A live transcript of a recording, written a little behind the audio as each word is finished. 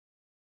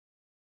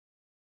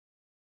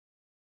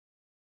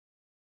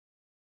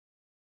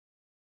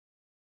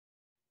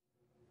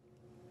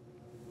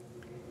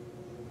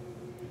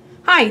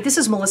Hi, this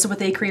is Melissa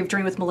with A Creative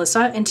Journey with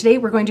Melissa, and today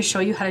we're going to show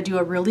you how to do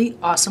a really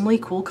awesomely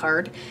cool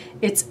card.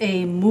 It's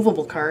a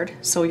movable card,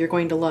 so you're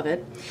going to love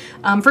it.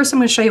 First I'm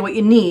going to show you what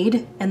you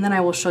need, and then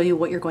I will show you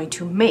what you're going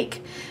to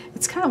make.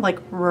 It's kind of like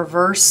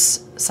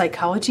reverse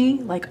psychology,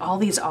 like all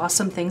these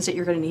awesome things that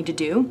you're going to need to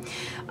do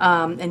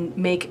and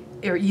make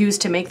or use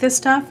to make this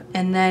stuff,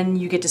 and then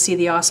you get to see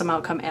the awesome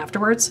outcome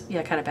afterwards.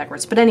 Yeah, kind of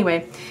backwards. But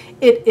anyway,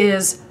 it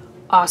is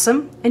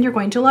awesome, and you're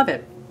going to love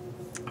it.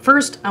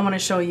 First, I want to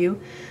show you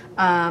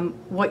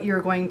what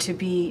you're going to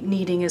be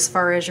needing as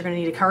far as you're going to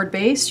need a card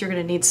base, you're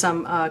going to need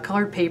some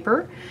colored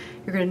paper,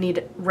 you're going to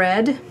need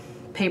red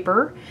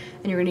paper,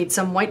 and you're going to need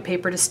some white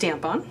paper to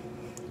stamp on.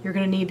 You're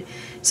going to need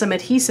some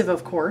adhesive,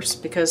 of course,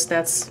 because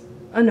that's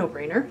a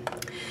no-brainer.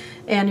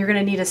 And you're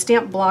going to need a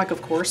stamp block,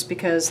 of course,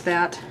 because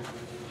that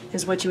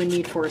is what you would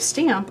need for a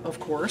stamp, of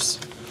course.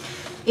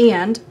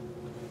 And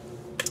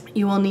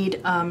you will need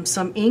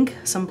some ink,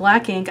 some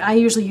black ink. I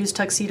usually use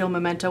Tuxedo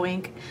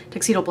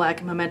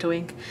Black Memento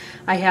ink.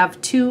 I have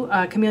two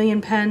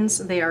chameleon pens.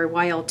 They are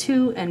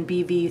YL2 and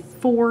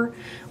BV4.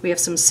 We have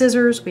some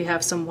scissors. We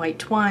have some white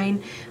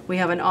twine. We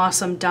have an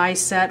awesome die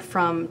set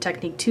from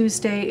Technique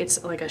Tuesday.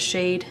 It's like a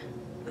shade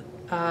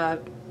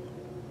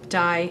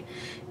die.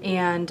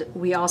 And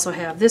we also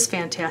have this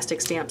fantastic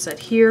stamp set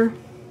here.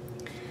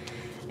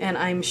 And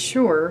I'm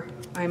sure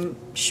so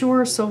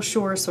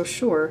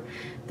sure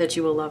that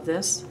you will love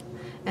this.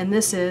 And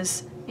this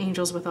is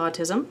Angels with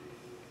Autism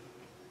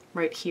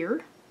right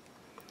here.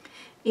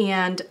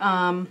 And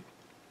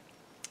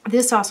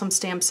this awesome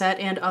stamp set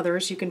and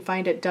others you can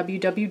find at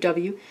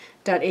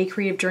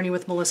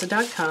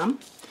www.acreativejourneywithmelissa.com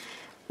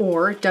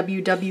or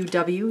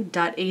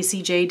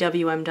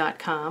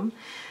www.acjwm.com.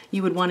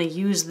 You would want to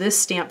use this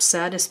stamp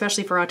set,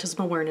 especially for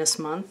Autism Awareness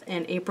Month,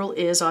 and April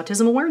is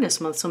Autism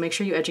Awareness Month, so make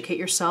sure you educate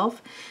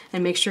yourself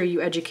and make sure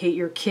you educate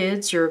your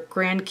kids, your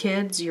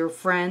grandkids, your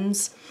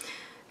friends,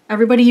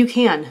 everybody you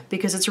can,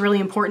 because it's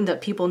really important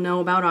that people know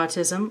about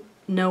autism,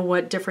 know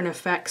what different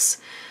effects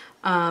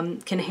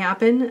can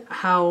happen,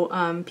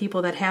 how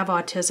people that have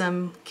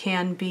autism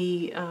can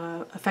be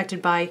affected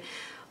by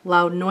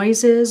loud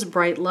noises,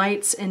 bright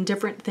lights, and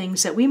different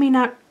things that we may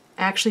not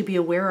actually be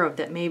aware of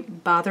that may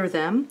bother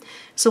them.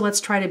 So let's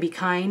try to be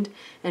kind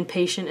and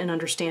patient and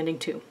understanding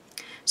too.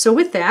 So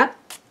with that,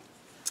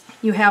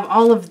 you have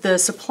all of the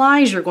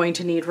supplies you're going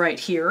to need right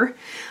here.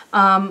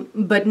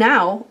 But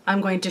now I'm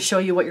going to show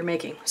you what you're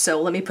making.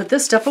 So let me put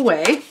this stuff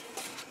away,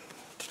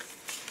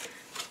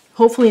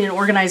 hopefully in an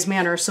organized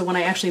manner, so when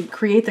I actually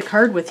create the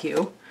card with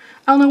you,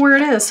 I'll know where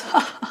it is.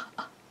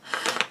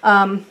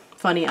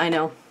 Funny, I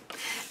know.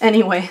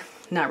 Anyway,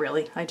 not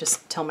really. I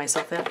just tell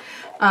myself that.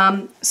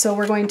 So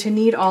we're going to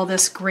need all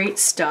this great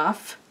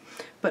stuff.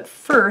 But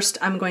first,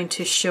 I'm going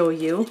to show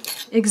you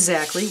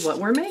exactly what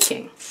we're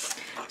making.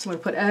 So I'm going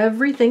to put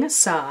everything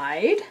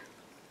aside.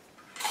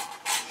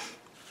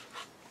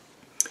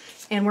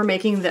 And we're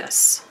making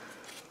this.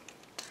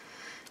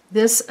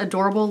 This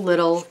adorable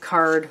little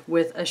card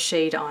with a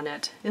shade on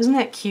it. Isn't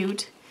that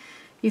cute?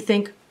 You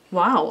think,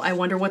 wow, I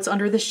wonder what's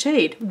under the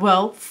shade.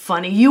 Well,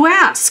 funny you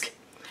ask.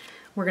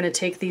 We're going to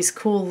take these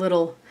cool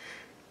little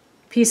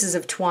pieces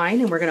of twine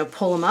and we're going to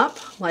pull them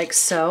up like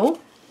so.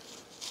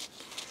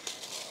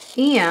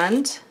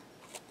 And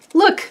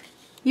look,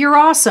 you're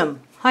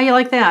awesome. How you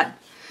like that?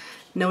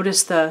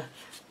 Notice the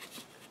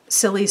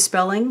silly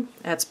spelling?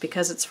 That's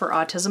because it's for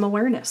autism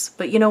awareness.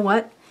 But you know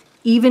what?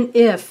 Even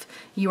if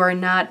you are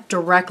not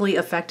directly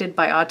affected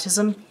by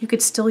autism, you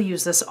could still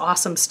use this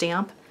awesome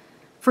stamp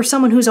for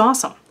someone who's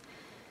awesome.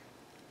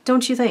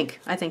 Don't you think?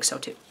 I think so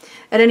too.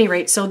 At any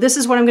rate, so this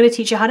is what I'm going to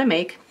teach you how to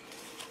make.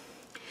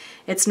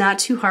 It's not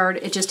too hard,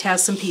 it just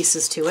has some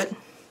pieces to it.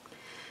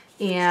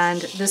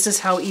 And this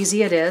is how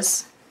easy it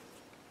is.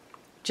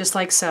 Just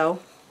like so.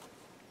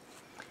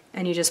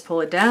 And you just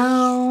pull it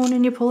down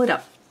and you pull it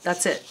up.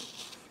 That's it.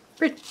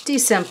 Pretty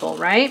simple,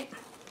 right?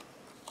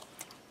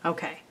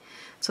 Okay,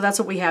 so that's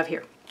what we have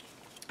here.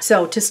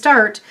 So to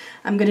start,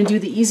 I'm going to do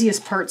the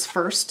easiest parts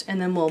first,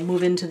 and then we'll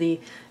move into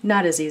the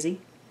not as easy.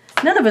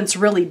 None of it's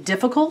really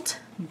difficult,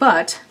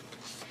 but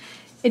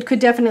it could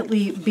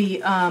definitely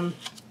be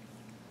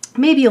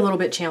maybe a little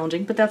bit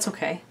challenging, but that's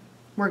okay.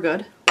 We're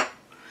good.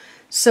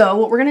 So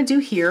what we're going to do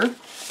here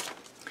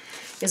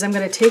is I'm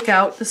going to take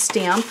out the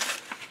stamp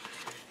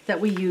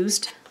that we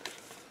used,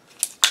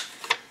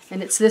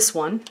 and it's this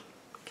one,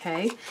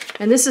 okay?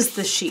 And this is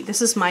the sheet. This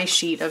is my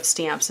sheet of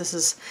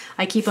stamps.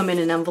 I keep them in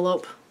an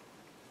envelope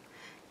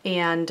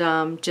and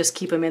just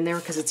keep them in there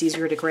because it's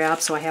easier to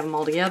grab, so I have them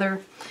all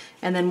together.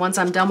 And then once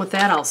I'm done with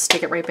that, I'll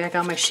stick it right back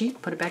on my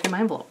sheet, put it back in my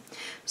envelope.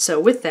 So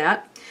with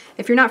that,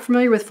 if you're not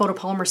familiar with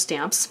photopolymer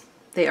stamps,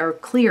 they are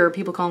clear.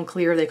 People call them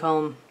clear. They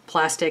call them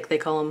plastic. They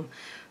call them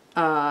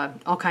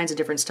all kinds of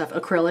different stuff.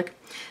 Acrylic.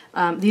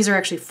 These are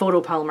actually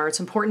photopolymer. It's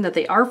important that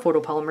they are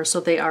photopolymer, so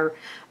they are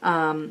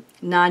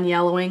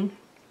non-yellowing,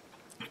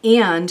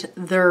 and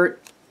they're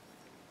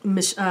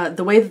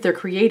the way that they're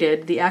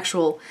created, the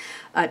actual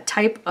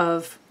type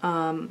of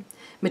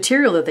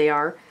material that they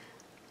are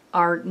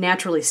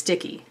naturally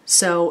sticky.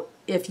 So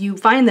if you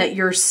find that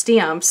your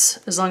stamps,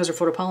 as long as they're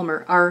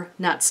photopolymer, are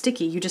not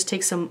sticky, you just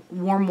take some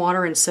warm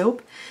water and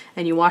soap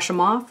and you wash them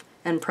off,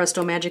 and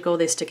presto magico,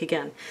 they stick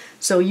again.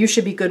 So you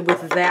should be good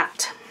with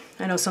that.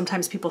 I know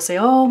sometimes people say,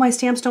 oh, my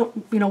stamps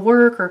don't,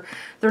 work, or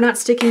they're not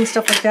sticking,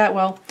 stuff like that.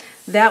 Well,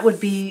 that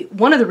would be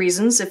one of the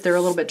reasons if they're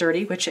a little bit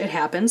dirty, which it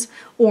happens.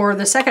 Or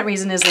the second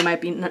reason is they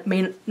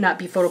may not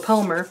be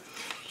photopolymer,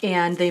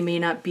 and they may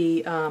not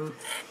be the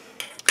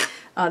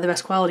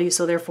best quality,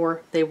 so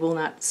therefore they will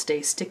not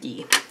stay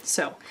sticky.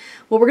 So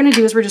what we're going to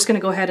do is we're just going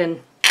to go ahead and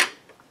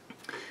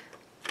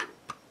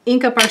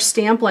ink up our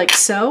stamp like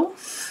so.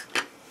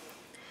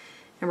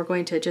 And we're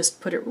going to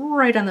just put it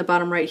right on the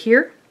bottom right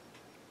here.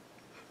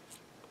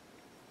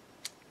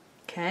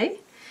 Okay,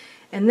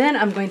 and then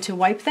I'm going to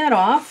wipe that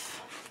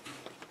off.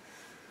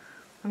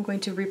 I'm going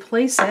to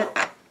replace it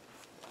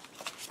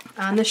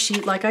on the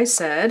sheet like I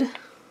said,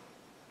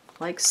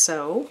 like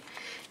so.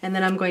 And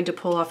then I'm going to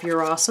pull off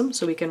You're Awesome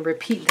so we can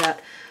repeat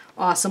that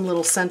awesome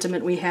little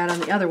sentiment we had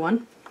on the other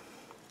one.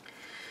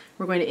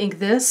 We're going to ink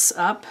this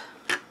up.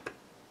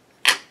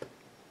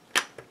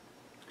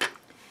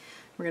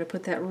 We're going to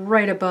put that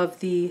right above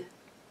the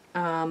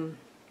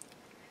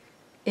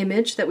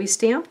image that we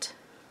stamped.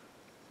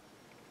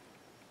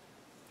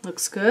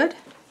 Looks good.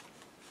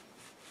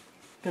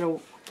 Going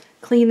to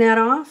clean that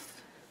off.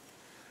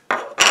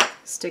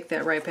 Stick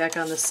that right back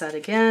on the set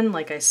again,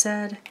 like I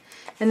said.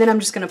 And then I'm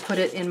just going to put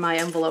it in my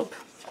envelope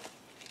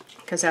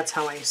because that's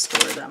how I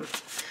store them.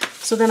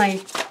 So then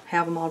I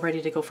have them all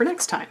ready to go for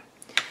next time.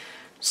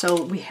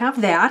 So we have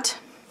that.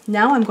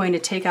 Now I'm going to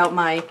take out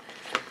my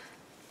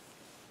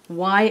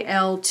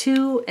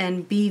YL2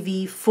 and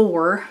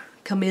BV4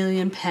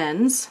 chameleon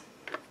pens.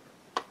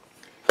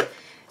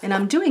 And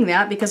I'm doing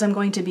that because I'm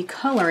going to be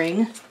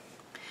coloring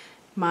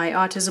my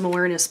Autism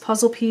Awareness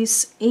puzzle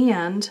piece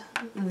and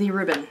the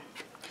ribbon.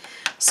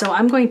 So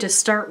I'm going to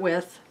start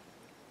with,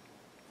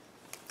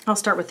 I'll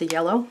start with the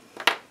yellow.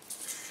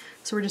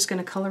 So we're just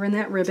going to color in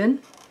that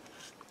ribbon.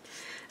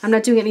 I'm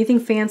not doing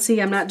anything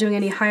fancy, I'm not doing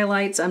any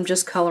highlights, I'm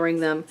just coloring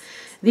them.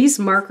 These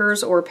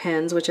markers or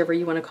pens, whichever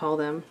you want to call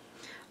them,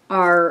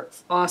 are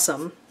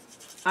awesome.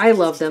 I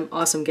love them.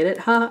 Awesome, get it?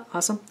 Ha,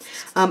 awesome.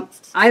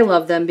 I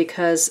love them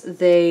because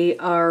they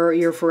are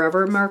your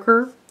forever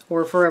marker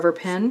or forever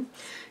pen.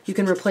 You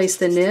can replace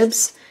the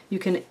nibs. You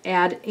can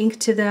add ink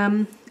to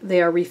them.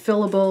 They are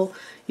refillable.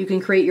 You can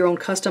create your own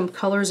custom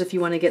colors if you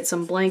want to get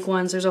some blank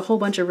ones. There's a whole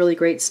bunch of really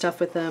great stuff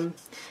with them.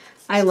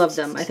 I love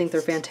them. I think they're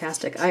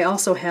fantastic. I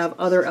also have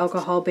other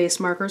alcohol-based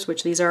markers,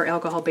 which these are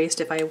alcohol-based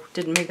if I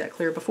didn't make that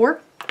clear before.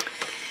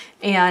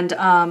 And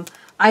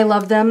I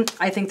love them.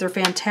 I think they're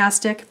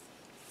fantastic.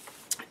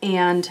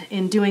 And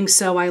in doing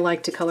so, I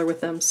like to color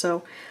with them.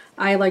 So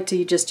I like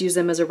to just use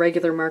them as a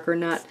regular marker,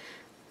 not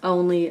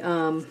only,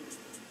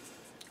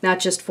 not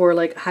just for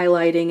like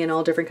highlighting and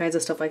all different kinds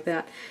of stuff like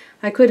that.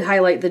 I could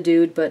highlight the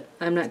dude, but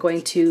I'm not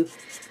going to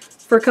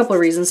for a couple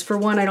of reasons. For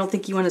one, I don't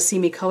think you want to see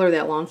me color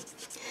that long.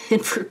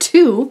 And for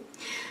two,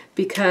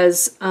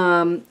 because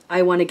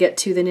I want to get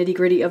to the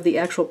nitty-gritty of the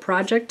actual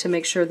project to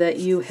make sure that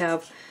you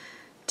have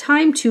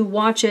time to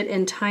watch it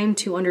and time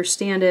to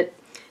understand it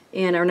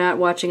and are not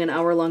watching an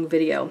hour-long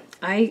video.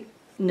 I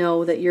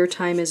know that your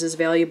time is as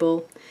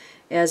valuable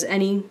as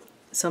any,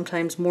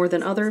 sometimes more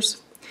than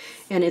others,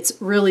 and it's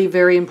really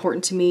very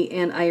important to me,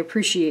 and I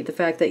appreciate the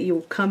fact that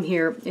you come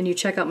here and you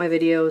check out my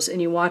videos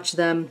and you watch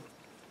them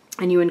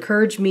and you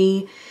encourage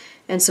me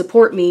and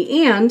support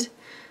me, and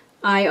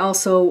I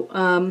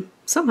also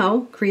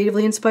somehow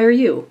creatively inspire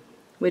you,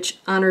 which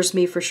honors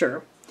me for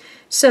sure.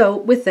 So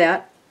with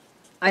that,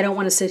 I don't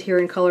want to sit here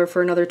and color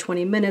for another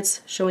 20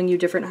 minutes showing you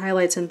different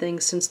highlights and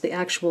things, since the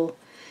actual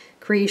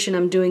creation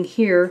I'm doing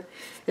here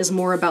is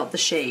more about the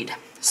shade.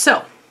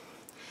 So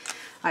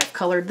I've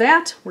colored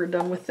that. We're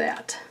done with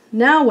that.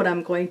 Now what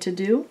I'm going to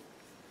do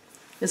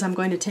is I'm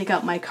going to take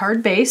out my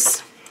card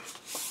base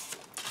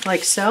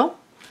like so,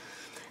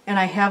 and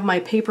I have my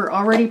paper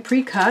already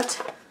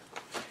pre-cut,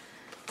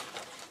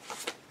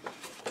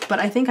 but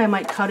I think I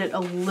might cut it a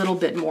little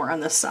bit more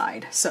on the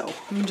side. So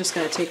I'm just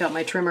going to take out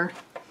my trimmer.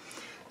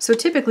 So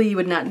typically you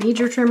would not need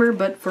your trimmer,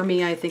 but for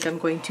me I think I'm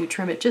going to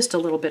trim it just a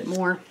little bit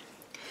more.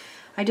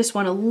 I just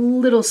want a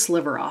little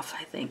sliver off,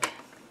 I think.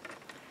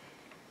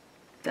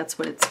 That's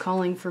what it's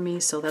calling for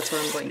me, so that's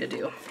what I'm going to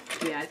do.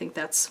 Yeah, I think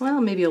that's,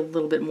 well, maybe a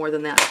little bit more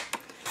than that.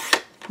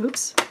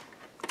 Oops.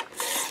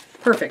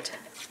 Perfect.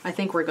 I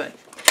think we're good.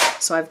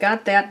 So I've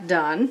got that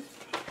done.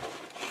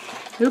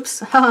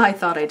 Oops, I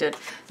thought I did.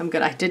 I'm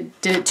good. I did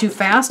it too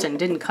fast and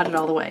didn't cut it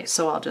all the way,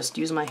 so I'll just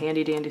use my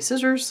handy dandy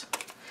scissors.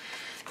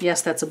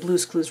 Yes, that's a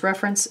Blue's Clues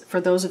reference. For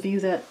those of you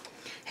that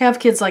have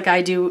kids like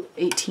I do,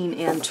 18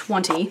 and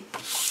 20,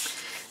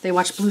 they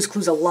watch Blue's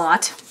Clues a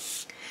lot.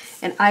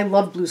 And I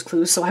love Blue's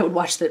Clues, so I would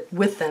watch that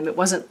with them. It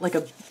wasn't like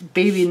a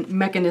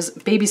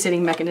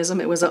babysitting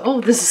mechanism. It was a,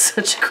 oh, this is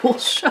such a cool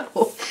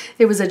show.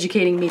 It was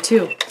educating me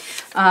too.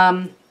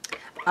 I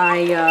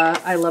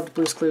loved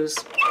Blue's Clues,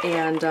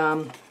 and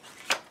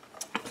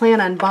plan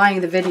on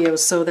buying the videos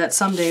so that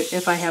someday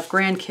if I have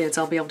grandkids,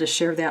 I'll be able to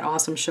share that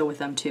awesome show with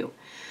them too.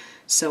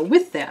 So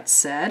with that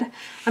said,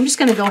 I'm just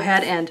going to go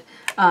ahead and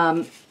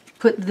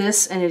put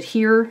this and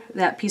adhere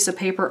that piece of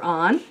paper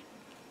on,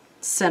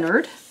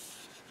 centered.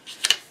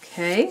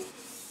 Okay,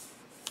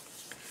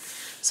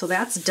 so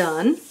that's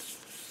done.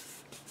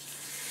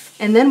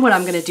 And then what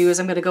I'm going to do is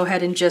I'm going to go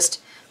ahead and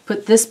just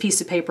put this piece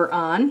of paper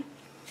on,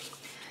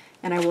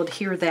 and I will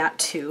adhere that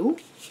too.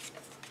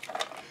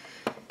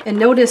 And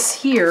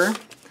notice here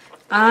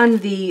on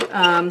the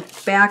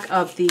back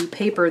of the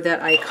paper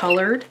that I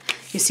colored,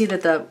 you see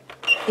that the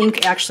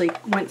ink actually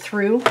went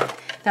through.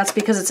 That's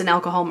because it's an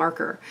alcohol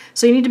marker.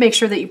 So you need to make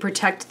sure that you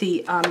protect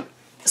the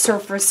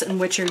surface in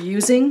which you're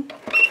using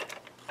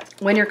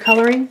when you're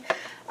coloring.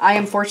 I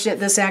am fortunate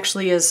this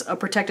actually is a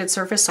protected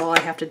surface, so all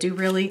I have to do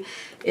really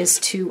is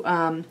to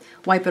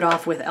wipe it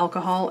off with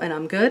alcohol and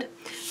I'm good.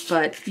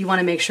 But you want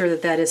to make sure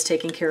that that is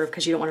taken care of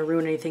because you don't want to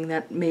ruin anything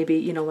that may be,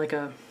 you know, like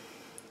a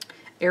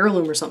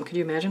heirloom or something. Could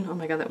you imagine? Oh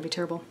my god, that would be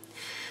terrible.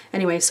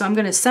 Anyway, so I'm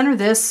going to center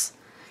this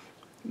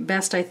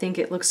best I think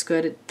it looks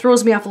good. It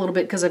throws me off a little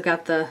bit because I've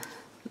got the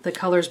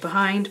colors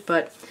behind,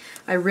 but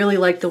I really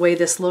like the way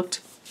this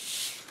looked.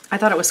 I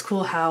thought it was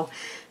cool how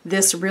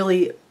this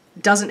really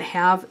doesn't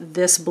have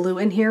this blue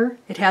in here.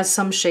 It has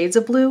some shades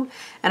of blue,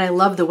 and I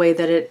love the way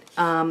that it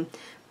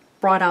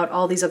brought out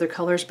all these other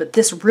colors, but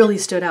this really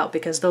stood out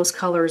because those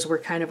colors were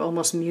kind of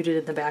almost muted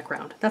in the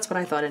background. That's what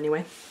I thought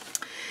anyway.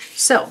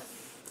 So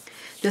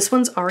this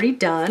one's already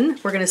done.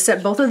 We're going to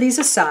set both of these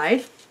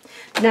aside.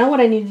 Now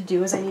what I need to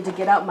do is I need to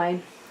get out my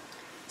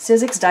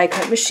Sizzix die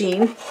cut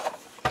machine.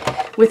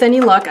 With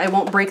any luck, I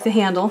won't break the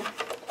handle.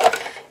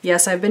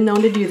 Yes, I've been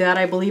known to do that.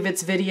 I believe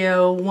it's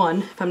video 1,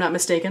 if I'm not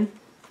mistaken.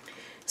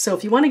 So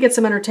if you want to get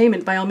some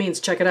entertainment, by all means,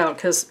 check it out,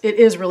 because it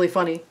is really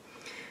funny.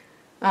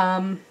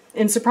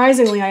 And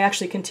surprisingly, I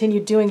actually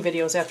continued doing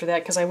videos after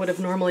that, because I would have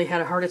normally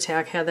had a heart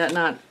attack had that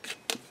not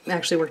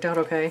actually worked out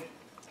okay.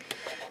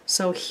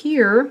 So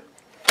here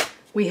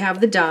we have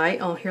the die.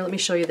 Oh, here, let me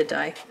show you the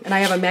die. And I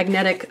have a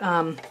magnetic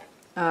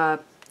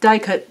die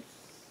cut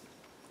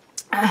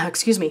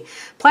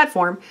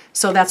platform,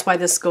 so that's why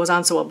this goes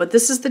on so well. But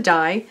this is the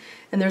die,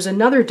 and there's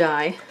another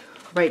die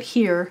right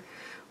here,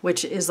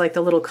 which is like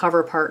the little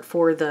cover part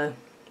for the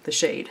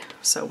shade.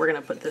 So we're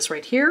going to put this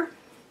right here,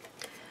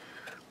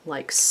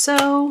 like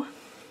so.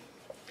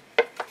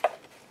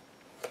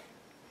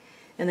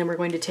 And then we're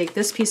going to take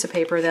this piece of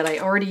paper that I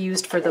already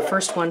used for the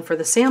first one for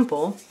the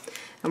sample,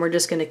 and we're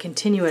just going to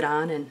continue it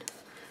on and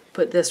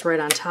put this right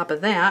on top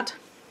of that.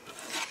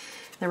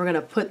 Then we're going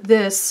to put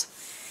this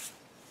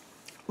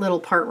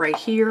little part right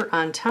here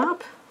on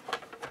top,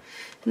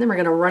 and then we're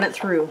going to run it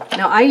through.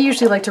 Now I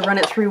usually like to run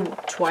it through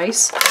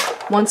twice,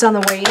 once on the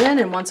way in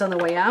and once on the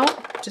way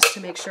out, just to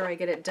make sure I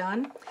get it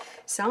done.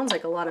 Sounds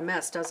like a lot of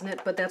mess, doesn't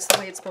it? But that's the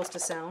way it's supposed to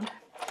sound.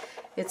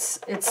 It's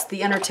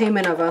the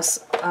entertainment of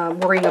us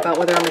worrying about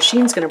whether our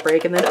machine's going to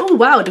break, and then, oh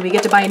wow, do we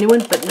get to buy a new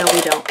one? But no,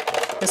 we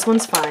don't. This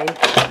one's fine.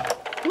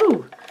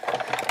 Woo!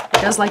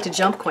 It does like to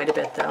jump quite a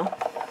bit though.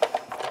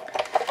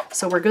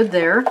 So we're good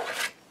there.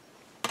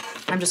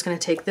 I'm just going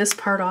to take this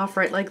part off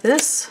right like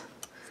this,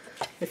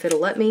 if it'll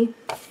let me.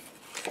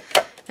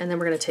 And then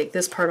we're going to take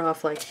this part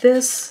off like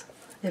this,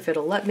 if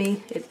it'll let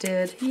me. It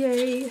did.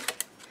 Yay!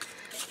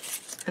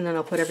 And then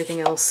I'll put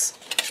everything else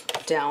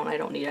down. I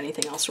don't need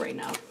anything else right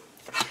now.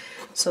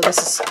 So this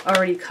is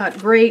already cut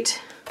great.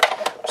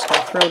 I'm just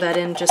going to throw that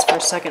in just for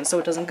a second so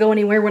it doesn't go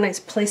anywhere when I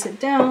place it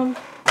down.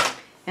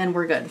 And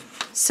we're good.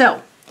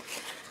 So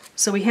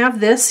we have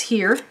this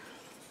here.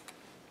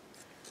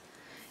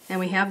 And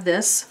we have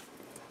this.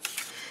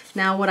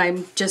 Now what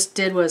I just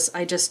did was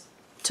I just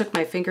took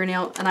my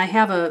fingernail, and I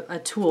have a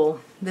tool,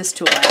 this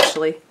tool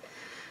actually,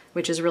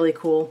 which is really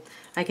cool.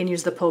 I can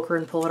use the poker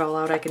and pull it all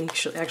out. I can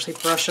actually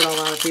brush it all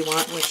out if you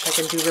want, which I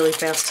can do really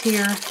fast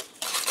here.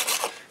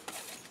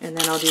 And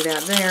then I'll do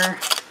that there.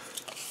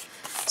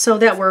 So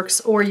that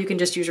works, or you can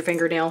just use your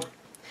fingernail.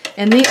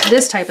 And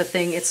this type of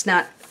thing, it's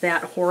not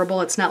that horrible.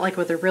 It's not like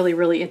with the really,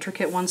 really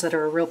intricate ones that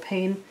are a real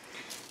pain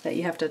that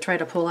you have to try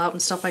to pull out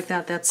and stuff like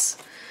that. That's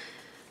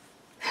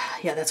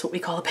what we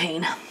call a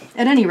pain.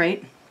 At any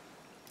rate,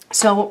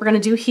 so what we're going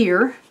to do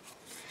here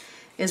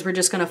is we're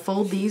just going to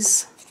fold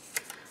these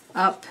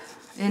up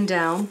and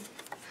down.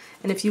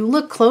 And if you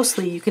look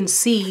closely, you can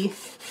see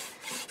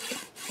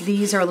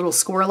these are little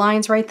score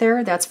lines right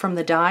there. That's from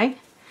the die.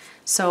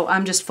 So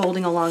I'm just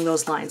folding along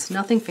those lines.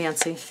 Nothing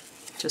fancy.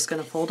 Just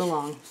going to fold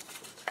along.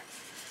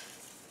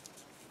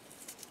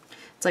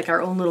 It's like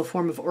our own little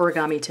form of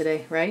origami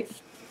today, right?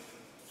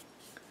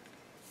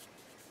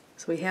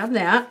 So we have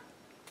that.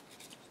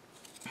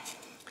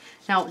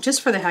 Now,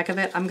 just for the heck of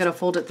it, I'm going to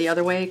fold it the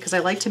other way because I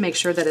like to make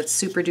sure that it's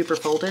super duper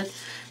folded.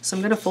 So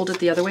I'm going to fold it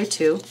the other way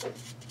too.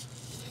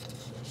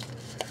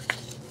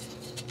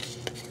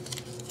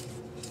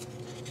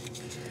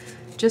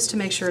 Just to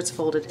make sure it's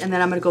folded. And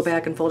then I'm going to go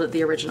back and fold it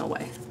the original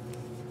way.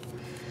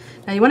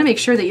 Now you want to make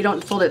sure that you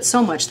don't fold it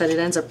so much that it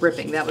ends up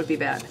ripping. That would be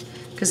bad.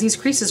 Because these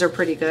creases are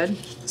pretty good,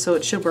 so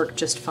it should work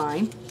just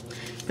fine.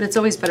 But it's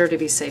always better to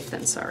be safe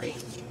than sorry.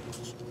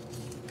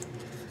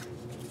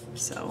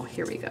 So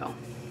here we go.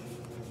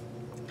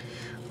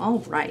 All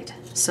right,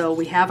 so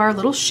we have our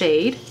little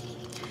shade,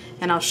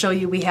 and I'll show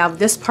you, we have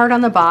this part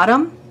on the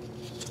bottom.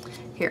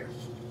 Here.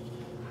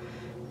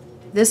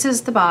 This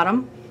is the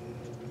bottom,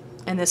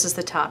 and this is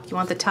the top. You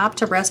want the top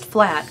to rest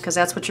flat because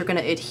that's what you're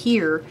going to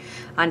adhere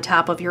on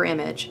top of your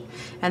image.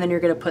 And then you're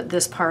going to put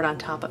this part on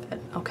top of it,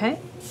 okay?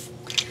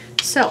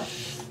 So,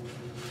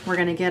 we're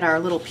going to get our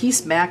little piece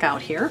back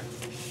out here.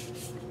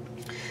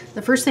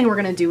 The first thing we're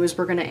going to do is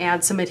we're going to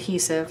add some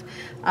adhesive.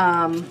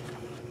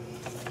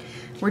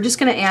 We're just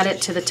going to add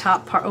it to the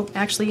top part. Oh,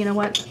 actually, you know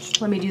what?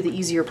 Let me do the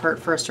easier part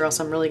first, or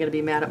else I'm really going to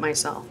be mad at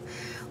myself.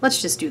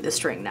 Let's just do the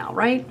string now,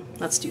 right?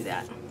 Let's do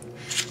that.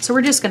 So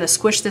we're just going to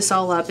squish this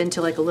all up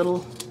into like a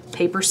little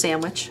paper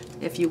sandwich,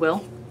 if you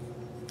will,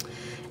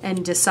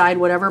 and decide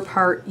whatever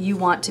part you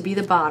want to be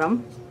the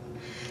bottom.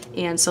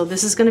 And so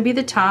this is going to be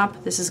the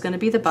top, this is going to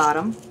be the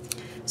bottom.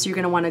 So you're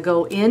going to want to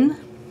go in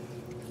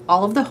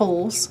all of the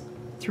holes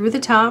through the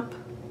top.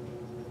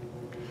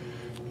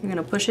 You're going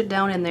to push it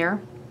down in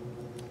there,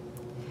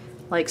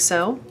 like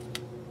so.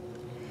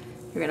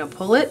 You're going to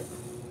pull it.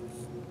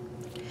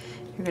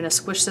 You're going to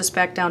squish this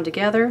back down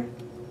together.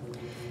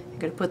 You're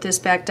going to put this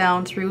back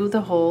down through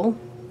the hole.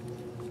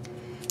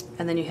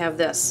 And then you have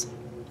this.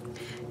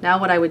 Now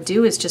what I would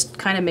do is just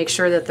kind of make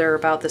sure that they're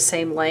about the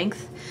same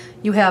length.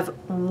 You have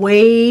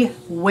way,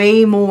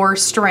 way more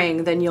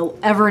string than you'll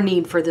ever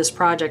need for this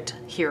project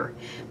here.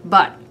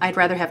 But I'd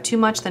rather have too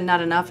much than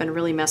not enough and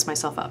really mess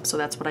myself up. So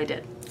that's what I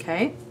did,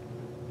 okay?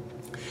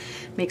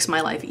 Makes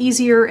my life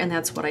easier, and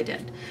that's what I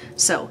did.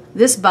 So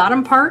this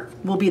bottom part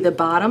will be the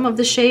bottom of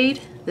the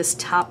shade. This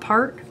top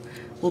part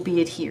will be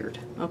adhered,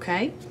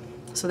 okay?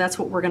 So that's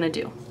what we're gonna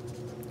do.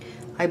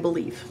 I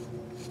believe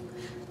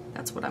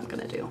that's what I'm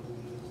gonna do.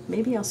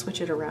 Maybe I'll switch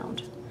it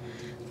around.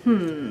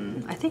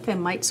 I think I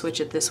might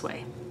switch it this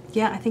way.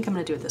 Yeah, I think I'm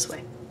gonna do it this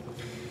way.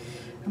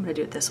 I'm gonna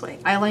do it this way.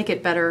 I like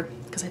it better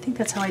because I think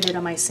that's how I did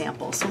on my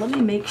sample. So let me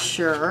make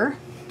sure.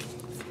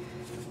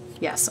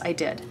 Yes, I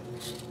did.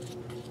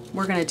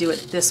 We're gonna do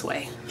it this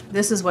way.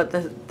 This is what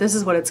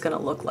it's gonna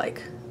look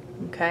like.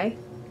 Okay?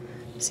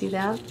 See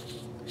that?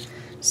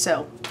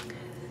 So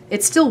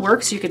it still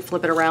works. You could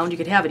flip it around. You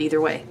could have it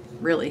either way,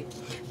 really.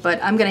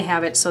 But I'm gonna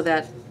have it so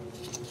that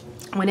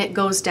when it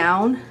goes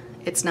down,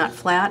 it's not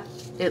flat.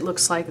 It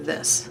looks like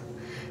this.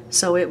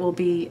 So it will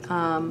be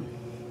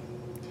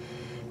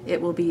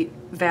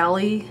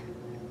valley,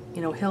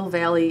 you know, hill,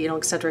 valley, you know,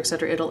 etc.,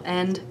 etc. It'll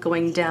end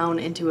going down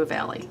into a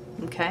valley.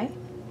 Okay?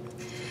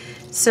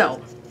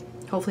 So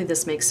hopefully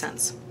this makes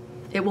sense.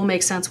 It will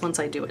make sense once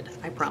I do it,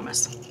 I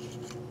promise.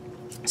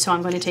 So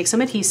I'm going to take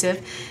some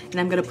adhesive and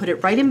I'm going to put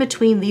it right in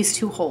between these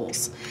two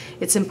holes.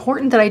 It's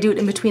important that I do it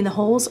in between the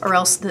holes or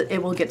else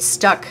it will get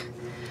stuck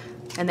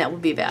and that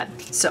would be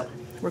bad. So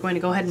we're going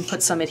to go ahead and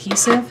put some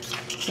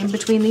adhesive in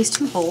between these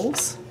two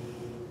holes.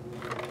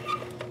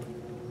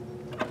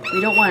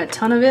 We don't want a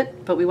ton of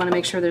it, but we want to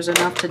make sure there's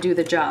enough to do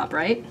the job,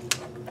 right?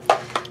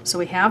 So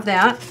we have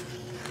that.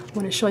 I'm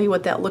going to show you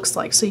what that looks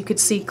like. So you could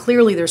see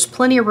clearly there's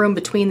plenty of room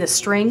between the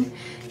string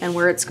and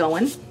where it's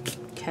going.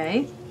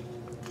 Okay.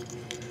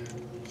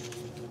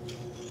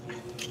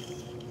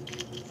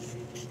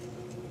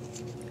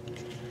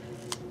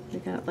 We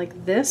got it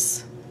like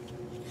this.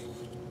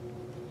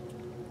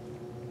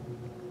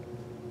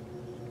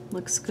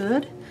 Looks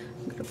good.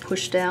 I'm going to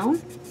push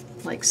down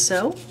like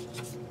so.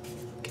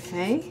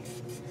 Okay.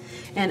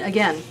 And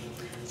again,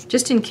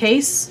 just in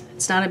case,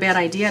 it's not a bad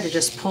idea to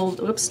just pull,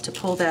 to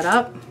pull that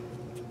up.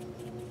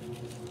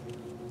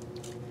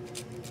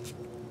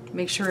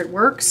 Make sure it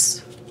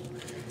works.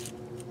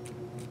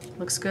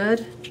 Looks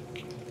good.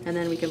 And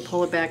then we can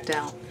pull it back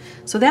down.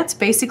 So that's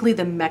basically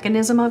the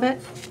mechanism of it.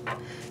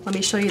 Let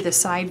me show you the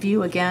side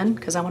view again,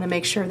 because I want to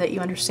make sure that you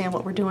understand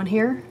what we're doing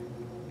here.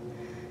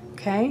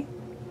 Okay.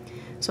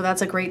 So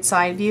that's a great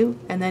side view.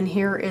 And then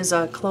here is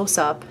a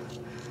close-up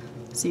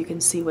so you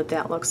can see what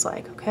that looks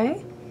like,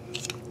 okay?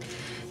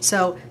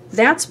 So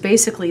that's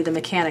basically the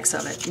mechanics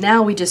of it.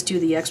 Now we just do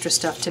the extra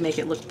stuff to make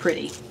it look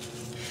pretty.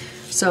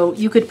 So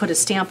you could put a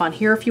stamp on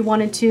here if you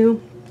wanted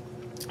to.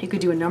 You could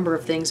do a number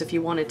of things if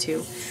you wanted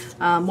to.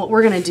 What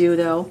we're gonna do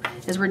though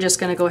is we're just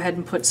gonna go ahead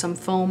and put some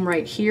foam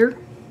right here.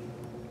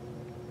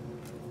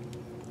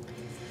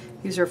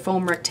 These are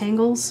foam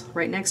rectangles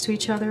right next to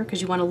each other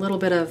because you want a little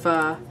bit of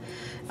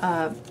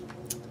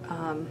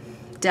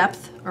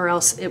depth or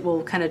else it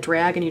will kind of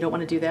drag and you don't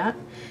want to do that.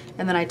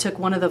 And then I took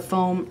one of the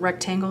foam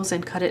rectangles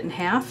and cut it in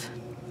half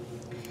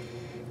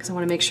because I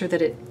want to make sure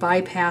that it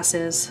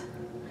bypasses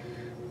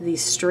the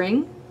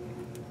string.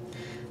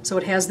 So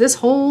it has this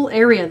whole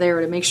area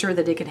there to make sure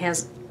that it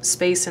has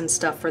space and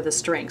stuff for the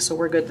string. So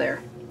we're good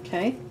there.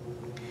 Okay.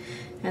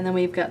 And then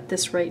we've got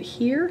this right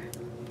here.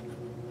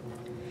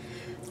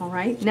 All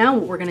right. Now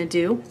what we're going to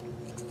do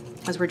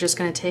is we're just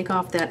going to take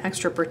off that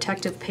extra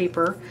protective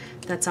paper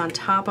that's on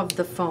top of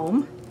the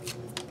foam,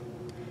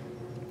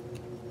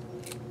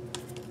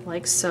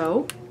 like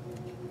so.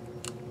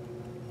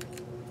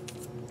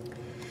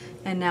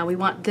 And now we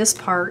want this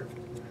part,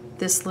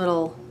 this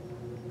little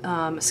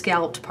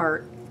scalloped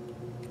part,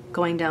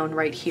 going down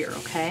right here,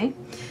 okay?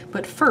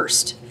 But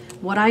first,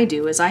 what I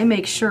do is I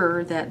make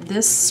sure that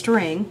this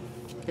string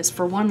is,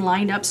 for one,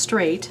 lined up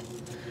straight,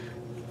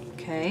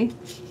 okay,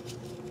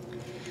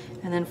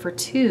 and then for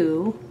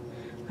two,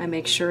 I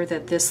make sure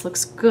that this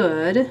looks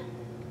good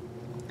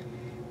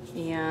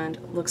and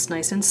looks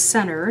nice and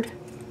centered,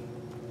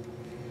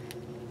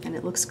 and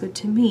it looks good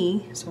to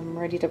me, so I'm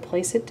ready to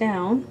place it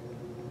down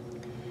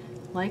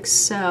like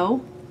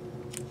so,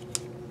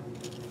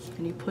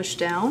 and you push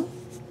down,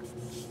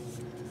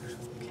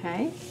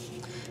 okay.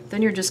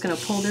 Then you're just going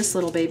to pull this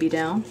little baby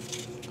down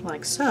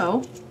like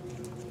so,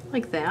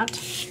 like that.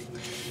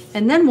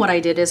 And then what I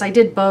did is I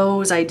did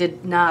bows, I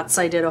did knots,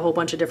 I did a whole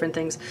bunch of different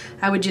things.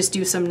 I would just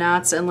do some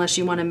knots unless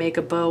you want to make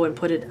a bow and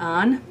put it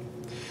on,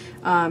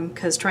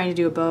 because trying to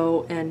do a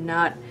bow and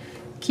not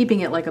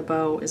keeping it like a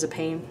bow is a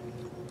pain,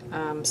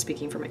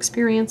 speaking from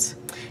experience.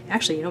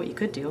 Actually, you know what you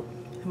could do?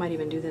 I might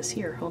even do this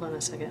here. Hold on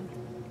a second.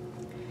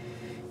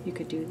 You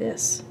could do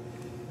this.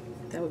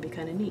 That would be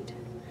kind of neat.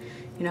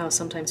 You know how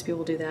sometimes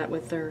people do that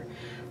with their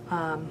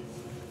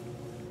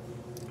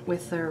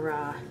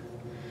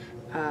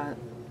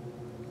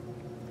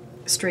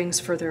strings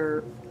for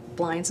their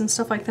blinds and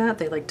stuff like that.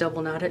 They like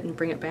double knot it and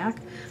bring it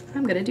back.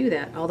 I'm going to do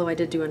that, although I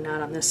did do a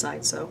knot on this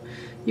side, so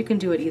you can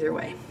do it either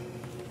way.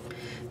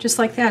 Just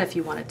like that if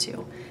you wanted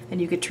to.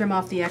 And you could trim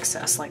off the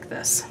excess like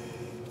this.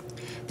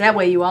 That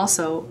way you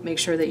also make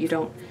sure that you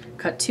don't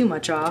cut too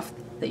much off,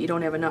 that you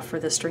don't have enough for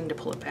the string to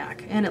pull it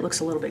back. And it looks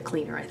a little bit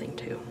cleaner, I think,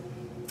 too.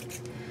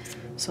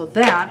 So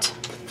that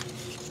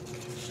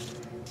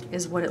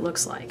is what it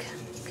looks like,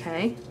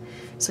 okay?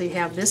 So you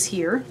have this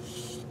here.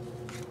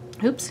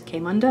 Oops,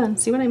 came undone.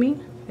 See what I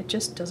mean? It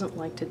just doesn't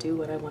like to do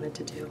what I want it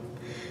to do.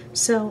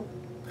 So,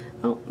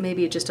 oh,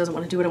 maybe it just doesn't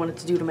want to do what I want it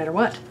to do no matter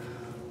what.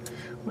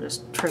 We'll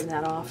just trim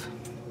that off.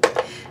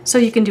 So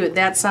you can do it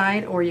that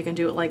side, or you can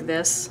do it like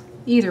this.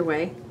 Either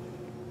way,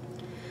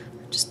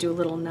 just do a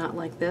little knot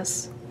like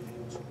this.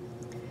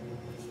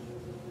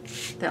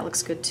 That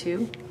looks good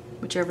too,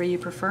 whichever you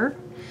prefer.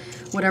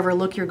 Whatever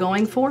look you're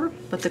going for,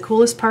 but the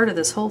coolest part of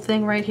this whole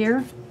thing right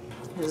here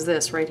is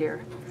this right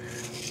here.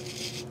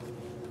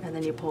 And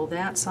then you pull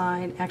that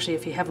side. Actually,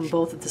 if you have them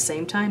both at the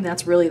same time,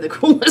 that's really the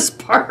coolest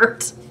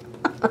part.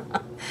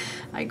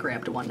 I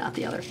grabbed one, not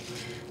the other.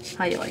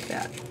 How you like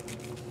that?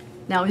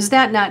 Now, is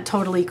that not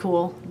totally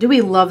cool? Do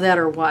we love that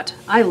or what?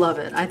 I love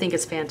it. I think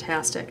it's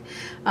fantastic.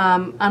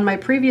 On my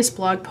previous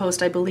blog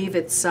post, I believe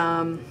it's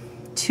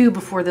 2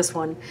 before this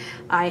one,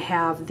 I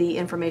have the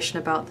information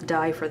about the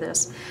die for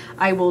this.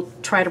 I will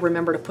try to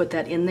remember to put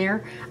that in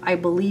there. I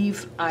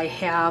believe I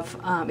have,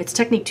 it's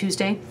Technique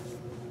Tuesday.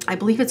 I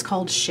believe it's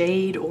called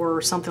Shade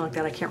or something like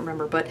that. I can't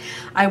remember, but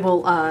I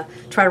will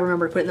try to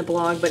remember to put it in the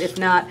blog. But if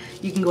not,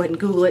 you can go ahead and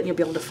Google it and you'll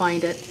be able to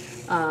find it.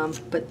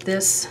 But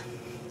this,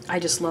 I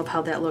just love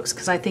how that looks,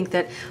 because I think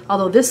that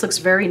although this looks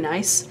very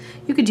nice,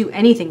 you could do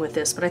anything with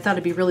this, but I thought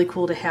it'd be really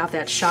cool to have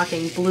that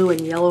shocking blue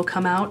and yellow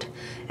come out,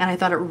 and I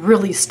thought it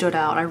really stood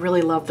out. I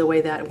really love the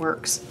way that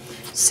works.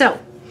 So,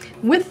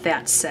 with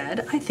that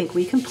said, I think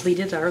we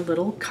completed our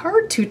little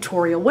card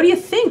tutorial. What do you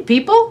think,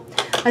 people?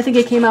 I think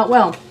it came out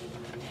well.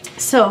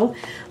 So,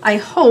 I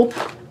hope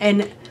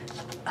and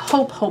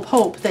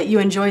hope that you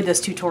enjoyed this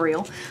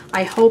tutorial.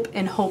 I hope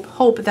and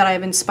hope that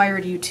I've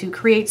inspired you to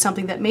create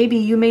something that maybe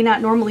you may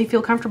not normally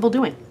feel comfortable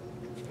doing.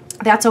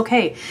 That's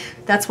okay.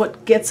 That's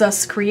what gets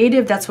us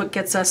creative. That's what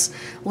gets us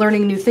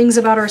learning new things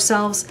about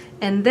ourselves.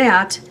 And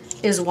that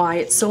is why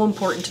it's so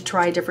important to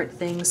try different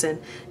things and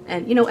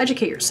you know,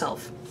 educate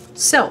yourself.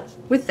 So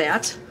with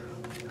that,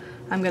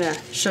 I'm going to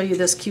show you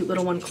this cute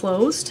little one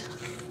closed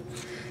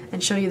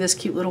and show you this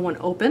cute little one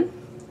open.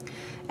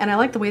 And I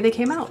like the way they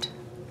came out.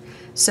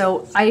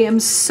 So I am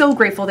so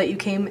grateful that you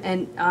came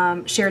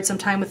and shared some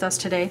time with us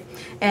today.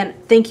 And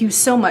thank you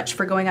so much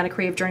for going on a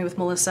creative journey with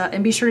Melissa.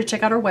 And be sure to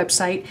check out our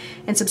website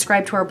and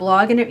subscribe to our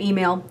blog and our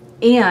email,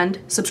 and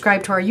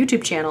subscribe to our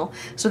YouTube channel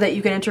so that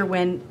you can enter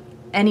win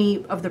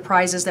any of the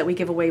prizes that we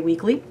give away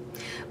weekly.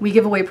 We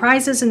give away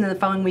prizes, and then the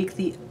following week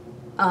the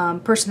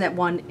person that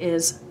won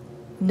is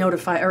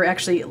notified, or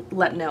actually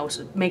let know.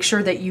 So make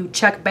sure that you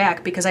check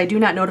back, because I do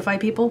not notify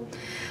people.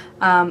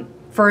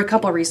 For a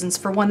couple of reasons.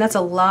 For one, that's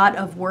a lot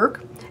of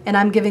work, and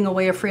I'm giving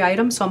away a free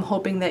item, so I'm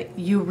hoping that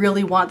you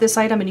really want this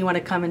item and you want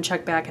to come and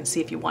check back and see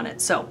if you want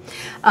it. So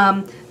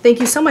thank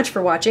you so much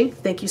for watching.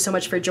 Thank you so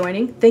much for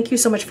joining. Thank you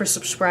so much for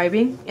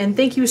subscribing, and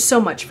thank you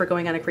so much for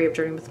going on a creative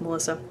journey with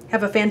Melissa.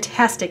 Have a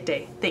fantastic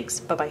day. Thanks.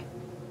 Bye-bye.